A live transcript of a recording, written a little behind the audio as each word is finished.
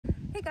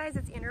Hey guys,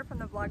 it's Andrew from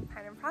the blog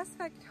Pine and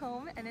Prospect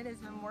Home, and it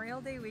is Memorial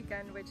Day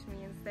weekend, which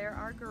means there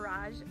are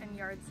garage and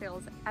yard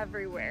sales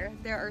everywhere.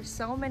 There are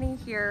so many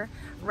here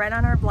right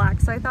on our block,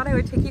 so I thought I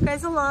would take you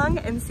guys along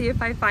and see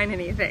if I find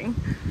anything.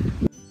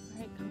 All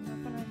right, coming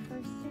up on our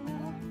first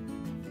sale.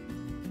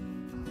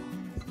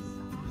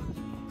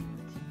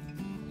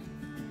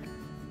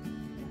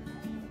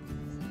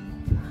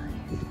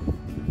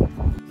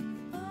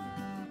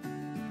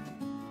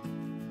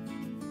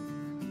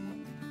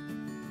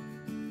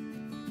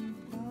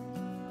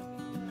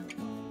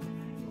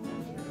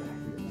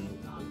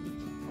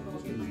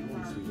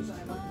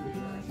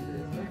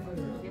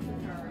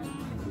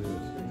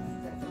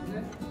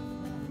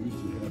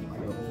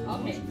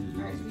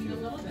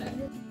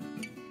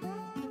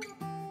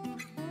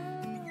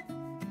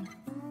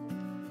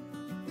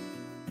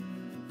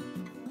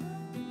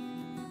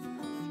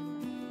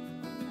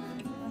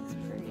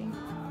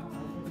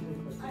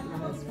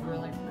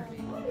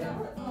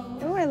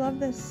 Oh, I love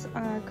this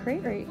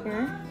crate right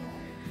here.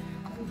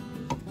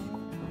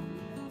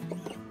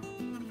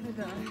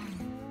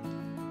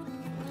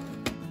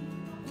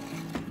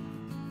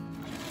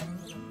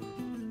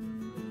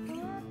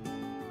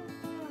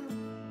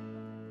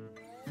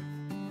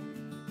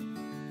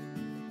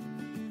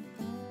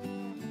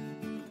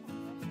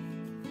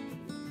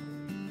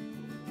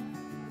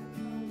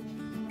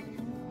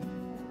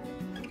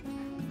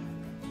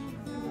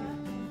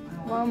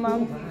 Well,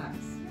 Mom,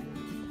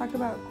 talk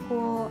about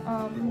cool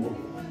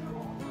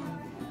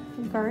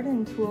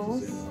garden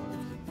tools.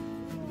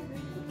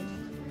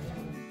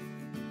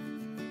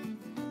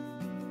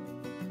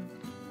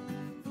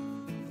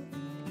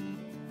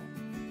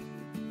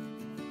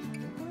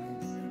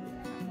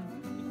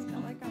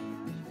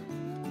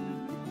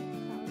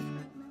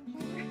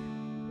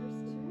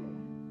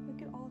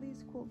 Look at all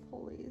these cool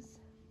pulleys.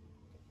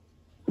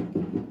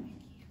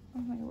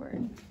 Oh my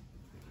word.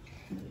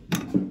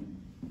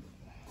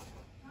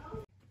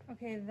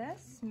 Okay,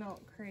 this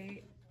milk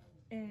crate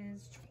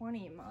is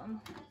 $20,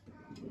 Mom,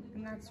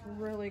 and that's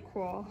really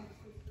cool.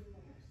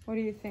 What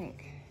do you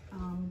think? I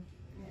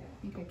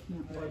think I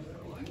can't wait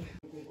for one.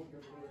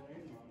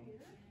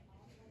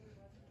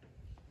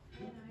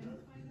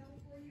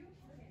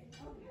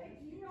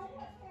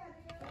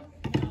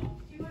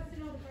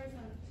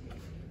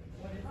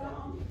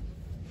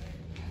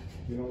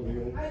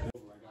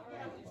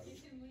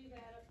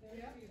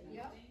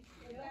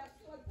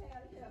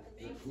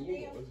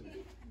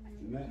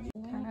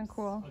 Kind of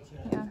cool,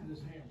 yeah.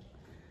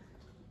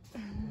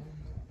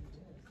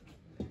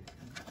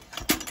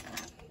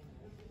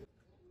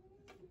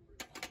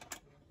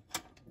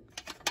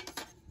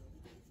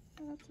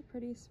 Oh, that's a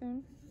pretty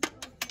spoon.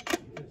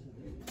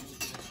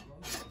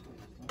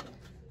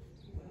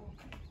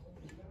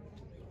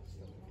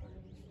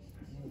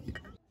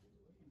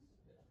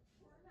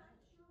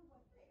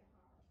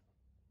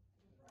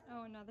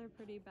 Oh, another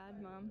pretty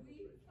bed, Mom.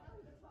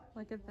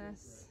 Look at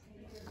this.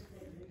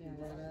 Yeah,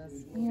 that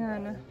is.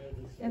 Man,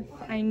 if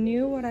I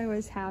knew what I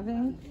was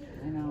having,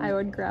 I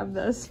would grab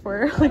this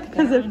for like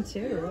because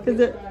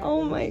it.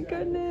 Oh my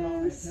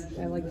goodness.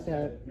 I like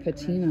the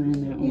patina on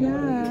that one.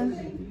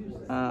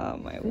 Yeah. Oh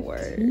my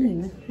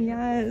word.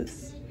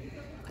 Yes.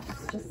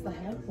 It's just the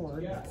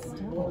headboard, but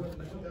still.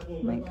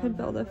 Mike could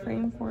build a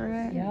frame for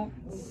it. Yep.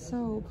 It's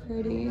so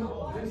pretty.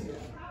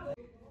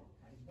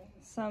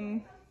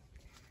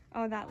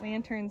 Oh, that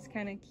lantern's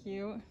kind of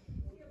cute.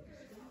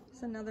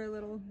 It's another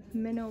little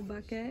minnow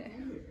bucket.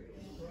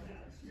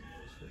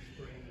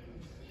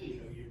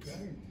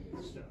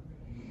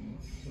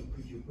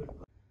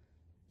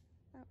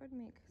 That would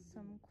make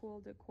some cool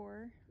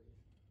decor.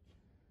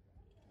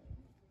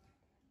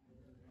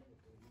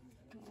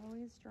 I'm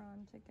always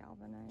drawn to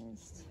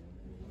galvanized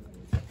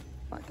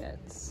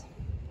buckets.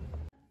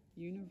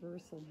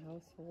 Universal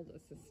household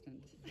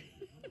assistant.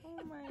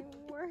 Oh my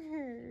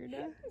word.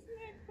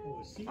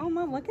 Oh,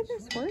 Mom, look at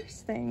this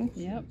horse thing.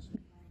 Yep.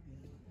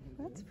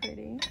 That's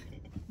pretty.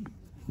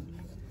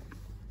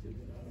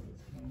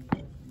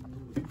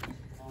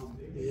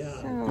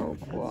 Yeah. So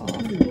cool.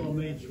 Pretty well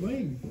made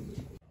swing.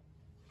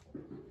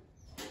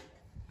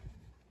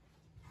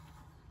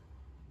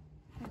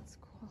 That's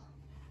cool.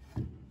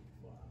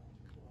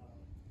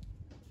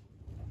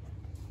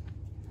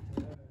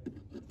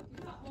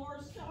 Got more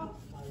stuff.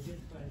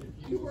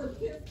 You were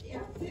 50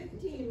 at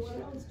 15.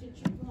 What else did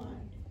you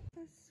find?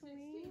 The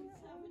swing.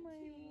 Oh my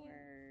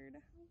word.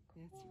 That's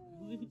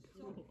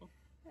really cool.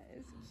 That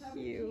is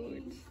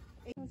cute.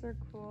 Those are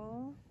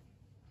cool.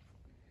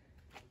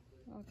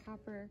 Little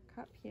copper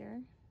cup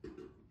here.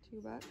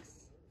 $2.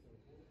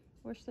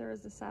 Wish there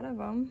was a set of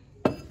them.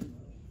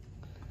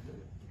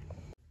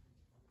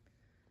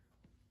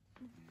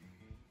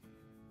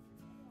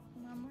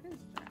 Mom, what is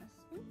this?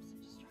 Oops,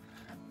 I just dropped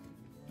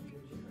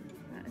it.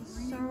 That is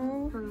so...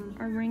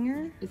 A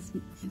ringer? It's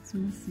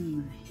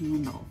missing the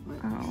handle, but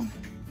Oh.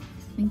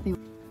 I think they...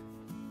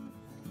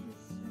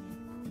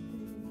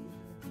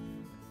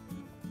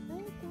 Hey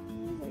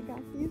guys, I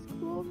got these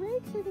cool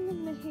rakes. I think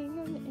I'm gonna hang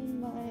them in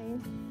my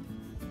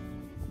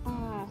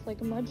like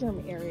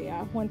mudroom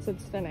area once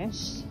it's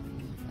finished.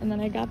 And then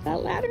I got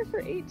that ladder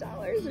for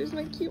 $8. There's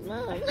my cute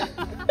mom.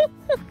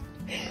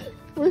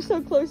 We're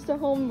so close to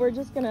home, we're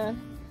just gonna,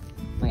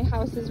 my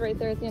house is right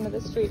there at the end of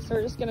the street, so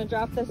we're just gonna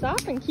drop this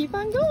off and keep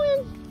on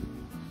going.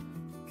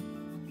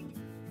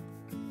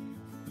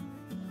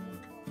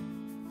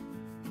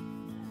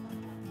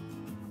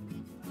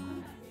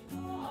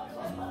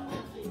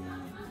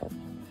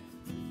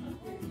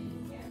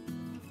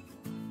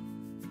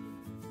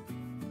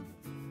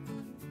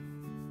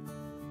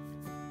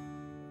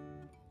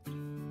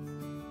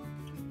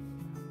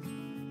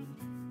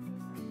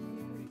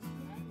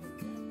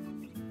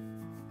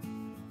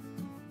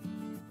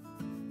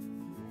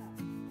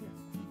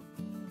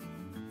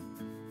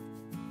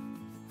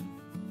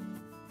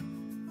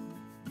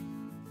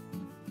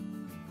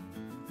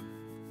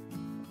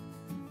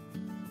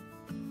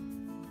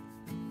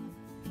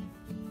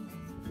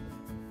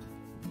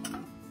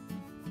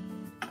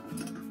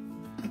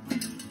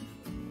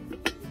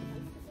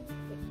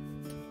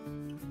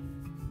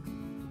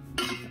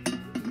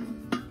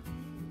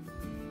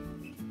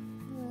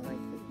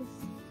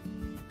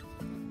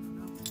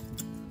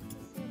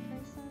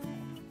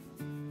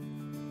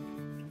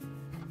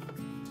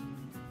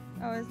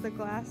 Oh, is the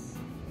glass?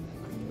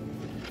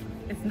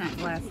 It's not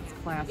glass, it's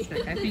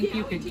plastic. I think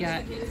you could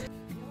get...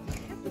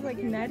 There's like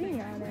netting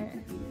on it.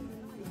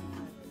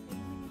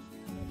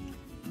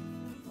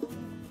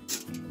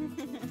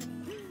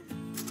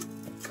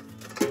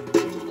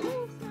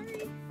 Oh,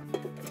 sorry.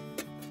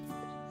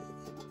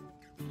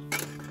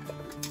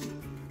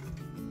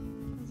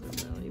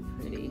 Those are really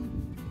pretty.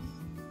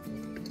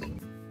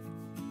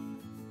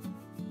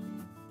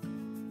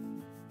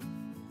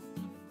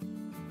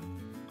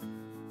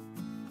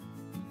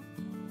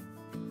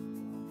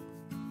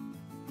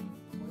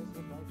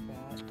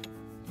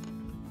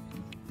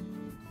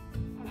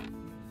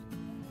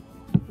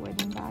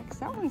 Wooden box.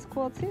 That one's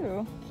cool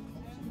too.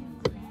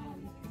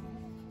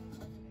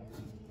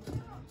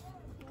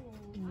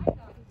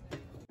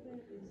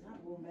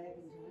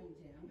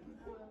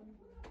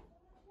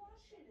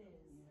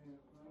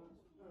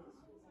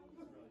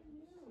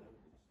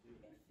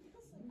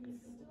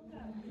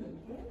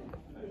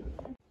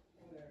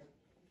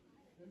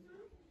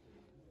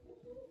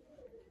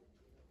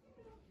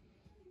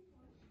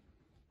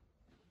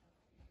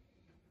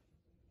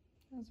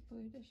 Those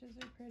blue dishes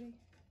are pretty.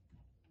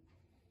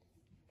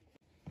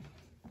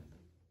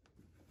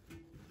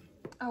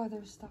 Oh,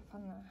 there's stuff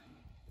on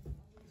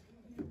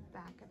the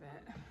back of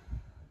it.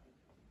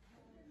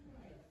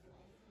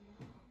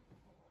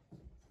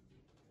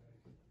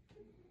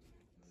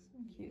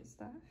 Some cute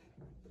stuff.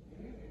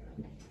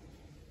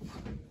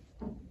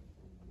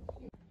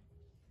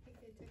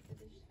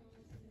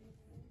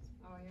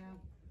 Oh, yeah.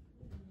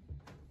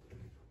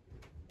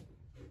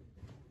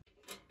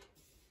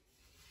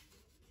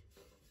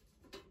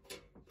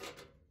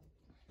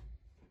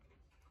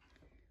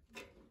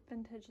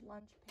 Vintage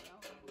lunch pail.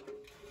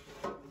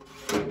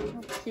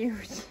 How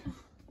cute.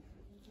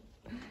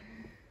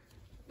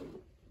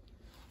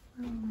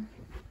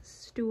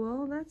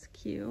 Stool, that's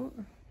cute.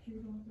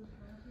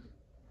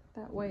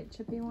 That white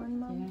chippy one,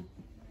 Mom?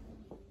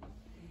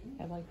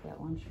 Yeah. I like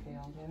that lunch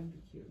pail. That would be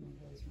cute in the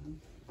boys'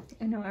 room.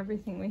 I know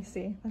everything we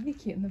see. That'd be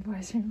cute in the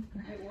boys' room.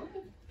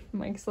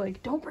 Mike's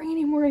like, don't bring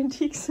any more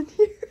antiques in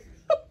here.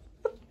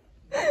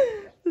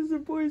 This is a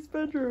boy's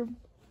bedroom.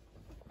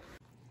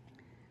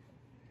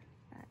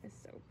 That is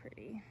so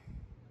pretty.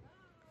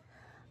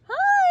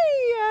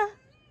 Hi!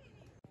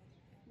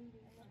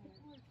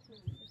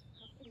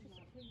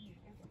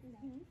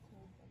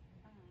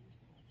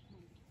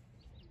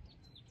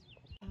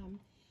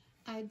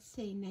 I'd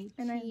say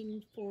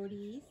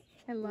 1940s.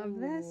 I love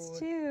this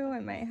too.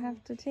 I might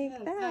have to take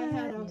that. I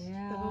had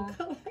the whole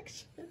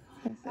collection.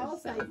 This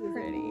is so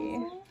pretty.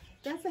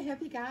 That's a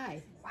heavy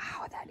guy.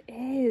 Wow, that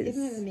is.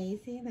 Isn't it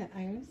amazing? That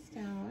iron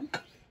stone.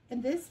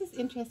 And this is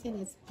interesting.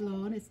 It's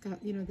blown. It's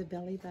got, you know, the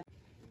belly button.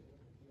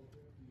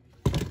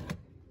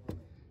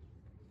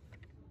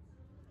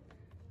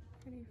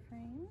 Pretty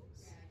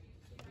frames.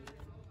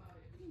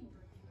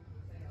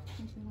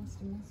 She wants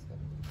to miss it.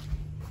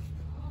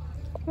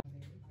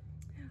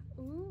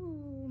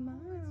 Ooh,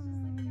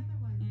 Mom.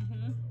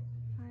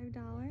 $5.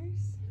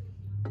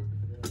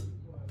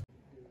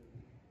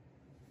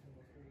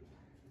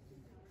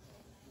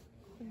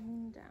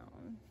 Clean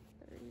down.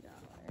 $30.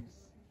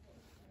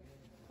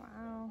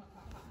 Wow.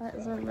 That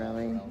is a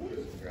really...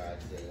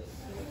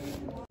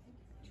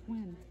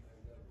 Twin.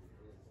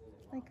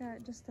 Like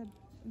just a...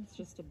 It's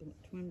just a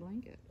twin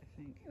blanket, I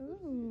think.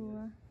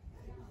 Ooh.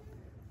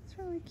 It's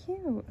really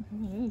cute. Oh,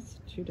 it is.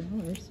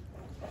 $2.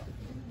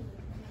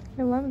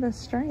 I love the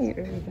stripe.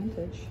 Very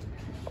vintage.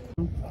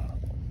 So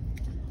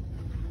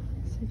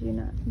do you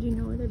know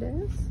what it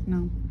is?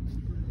 No.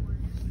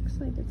 Looks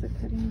like it's a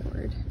cutting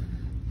board.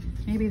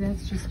 Maybe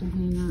that's just to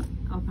hang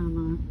up on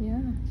the...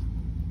 Yeah.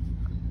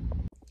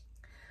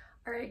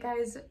 All right,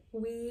 guys,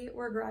 we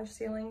were garage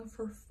sailing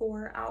for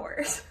 4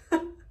 hours.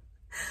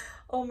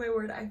 Oh my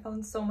word, I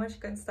found so much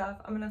good stuff.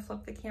 I'm gonna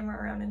flip the camera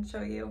around and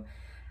show you.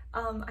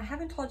 I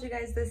haven't told you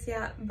guys this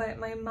yet, but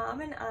my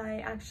mom and I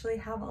actually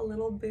have a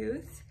little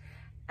booth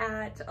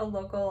at a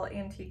local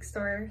antique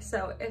store.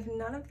 So if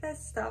none of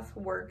this stuff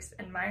works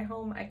in my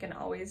home, I can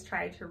always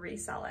try to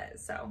resell it.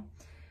 So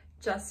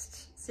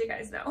just so you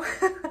guys know,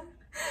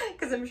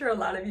 because I'm sure a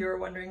lot of you are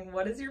wondering,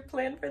 what is your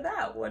plan for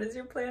that? What is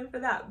your plan for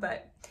that?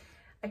 But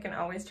I can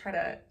always try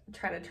to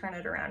turn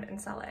it around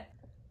and sell it.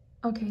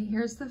 Okay,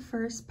 here's the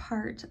first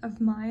part of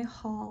my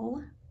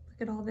haul.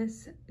 Look at all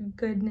this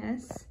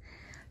goodness.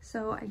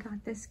 So I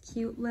got this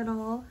cute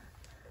little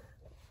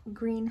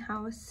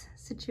greenhouse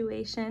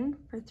situation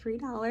for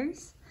 $3.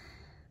 It's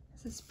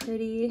this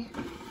pretty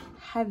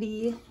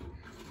heavy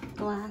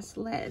glass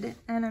lid,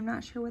 and I'm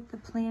not sure what the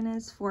plan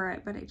is for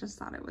it, but I just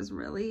thought it was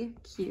really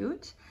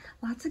cute.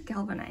 Lots of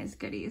galvanized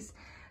goodies.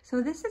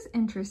 So this is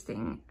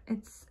interesting.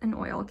 It's an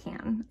oil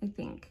can, I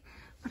think,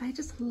 but I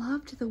just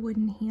loved the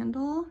wooden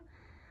handle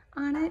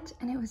on it,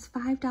 and it was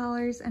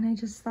 $5, and I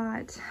just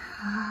thought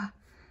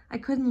I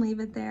couldn't leave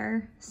it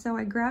there, so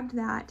I grabbed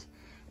that.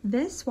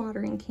 This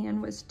watering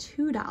can was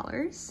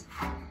 $2,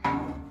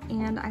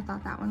 and I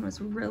thought that one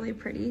was really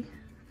pretty.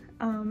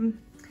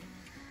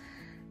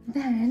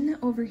 Then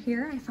over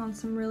here I found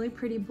some really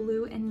pretty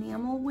blue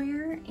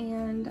enamelware,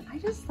 and I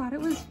just thought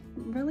it was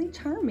really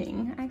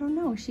charming. I don't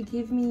know, she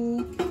gave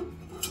me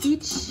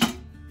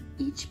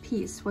each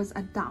piece was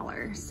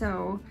 $1,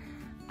 so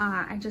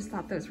I just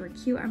thought those were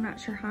cute. I'm not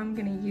sure how I'm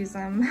gonna use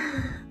them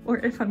or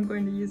if I'm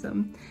going to use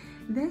them.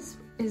 This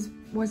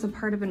was a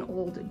part of an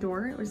old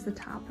door. It was the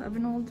top of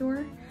an old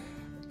door,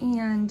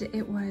 and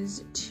it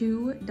was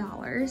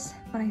 $2,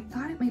 but I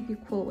thought it might be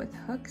cool with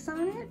hooks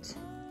on it.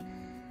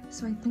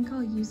 So I think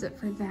I'll use it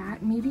for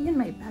that, maybe in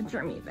my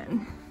bedroom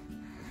even.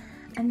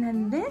 And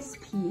then this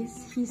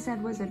piece, he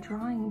said was a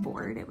drawing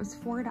board. It was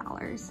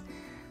 $4,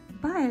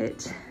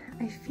 but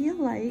I feel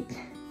like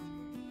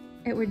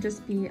it would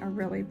just be a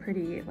really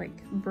pretty like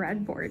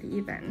breadboard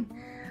even.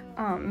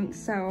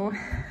 So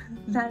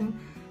then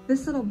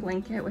this little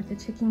blanket with the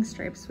ticking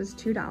stripes was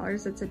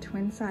 $2. It's a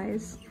twin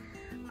size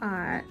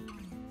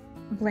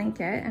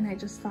blanket, and I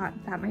just thought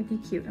that might be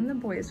cute in the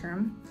boys'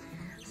 room.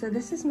 So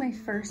this is my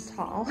first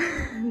haul.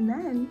 And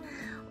then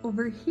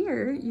over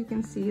here, you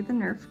can see the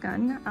Nerf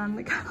gun on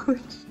the couch.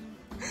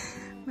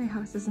 My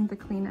house isn't the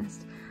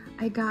cleanest.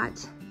 I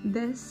got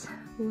this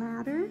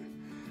ladder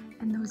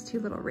and those two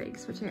little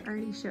rakes, which I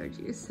already showed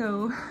you.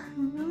 So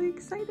I'm really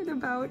excited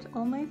about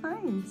all my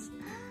finds.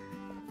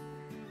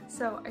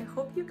 So I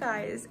hope you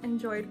guys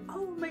enjoyed.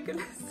 Oh my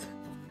goodness.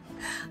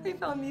 I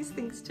found these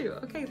things too.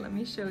 Okay, let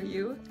me show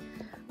you.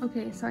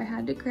 Okay, so I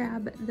had to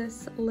grab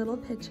this little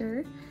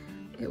pitcher.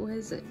 It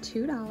was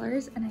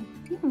 $2, and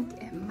I think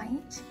it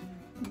might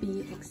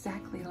be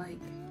exactly like,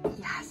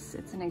 yes,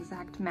 it's an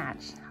exact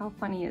match. How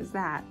funny is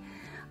that?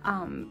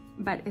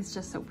 But it's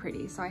just so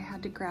pretty, so I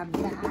had to grab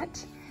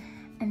that.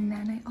 And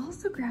then I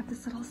also grabbed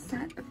this little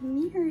set of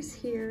mirrors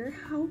here.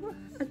 How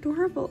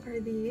adorable are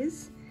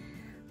these?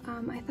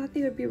 I thought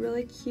they would be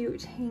really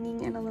cute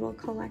hanging in a little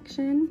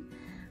collection.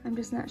 I'm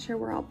just not sure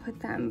where I'll put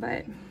them,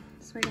 but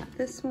so I got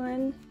this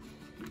one,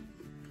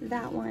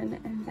 that one,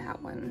 and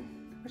that one,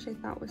 which I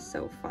thought was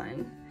so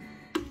fun.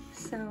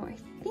 So I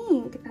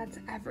think that's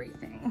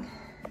everything.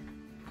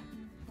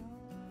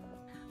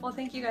 Well,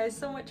 thank you guys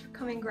so much for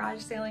coming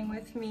garage sailing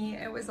with me.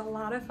 It was a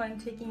lot of fun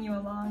taking you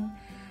along.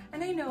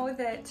 And I know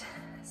that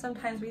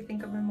sometimes we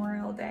think of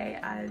Memorial Day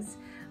as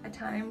a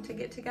time to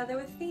get together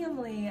with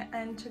family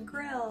and to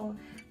grill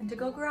and to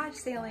go garage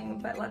sailing,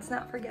 but let's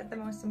not forget the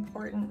most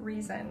important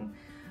reason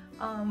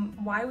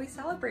why we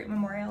celebrate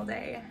Memorial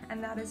Day,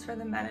 and that is for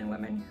the men and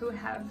women who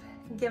have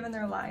given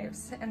their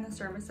lives in the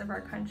service of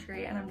our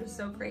country. And I'm just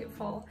so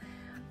grateful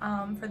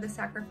for the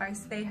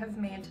sacrifice they have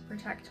made to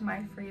protect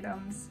my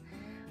freedoms.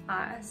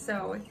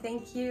 So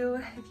thank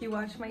you. If you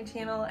watch my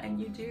channel and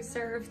you do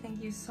serve,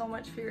 thank you so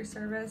much for your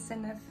service.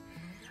 And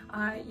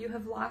if you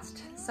have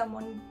lost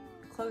someone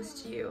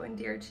close to you and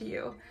dear to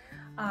you,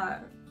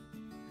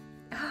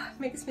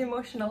 makes me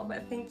emotional,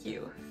 but thank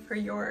you for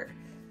your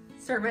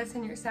service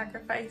and your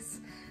sacrifice.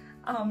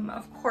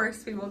 Of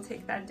course, we will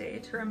take that day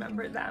to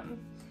remember them,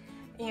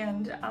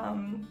 and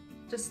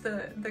just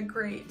the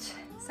great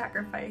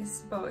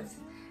sacrifice both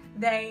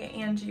they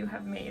and you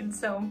have made.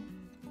 So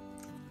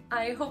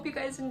I hope you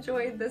guys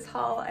enjoyed this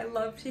haul. I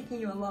love taking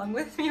you along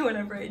with me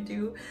whenever I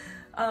do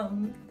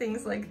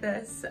things like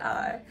this.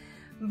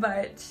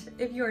 But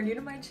if you are new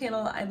to my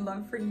channel, I'd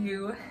love for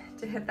you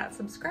to hit that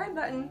subscribe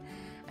button,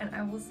 and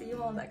I will see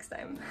you all next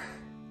time.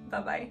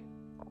 Bye-bye.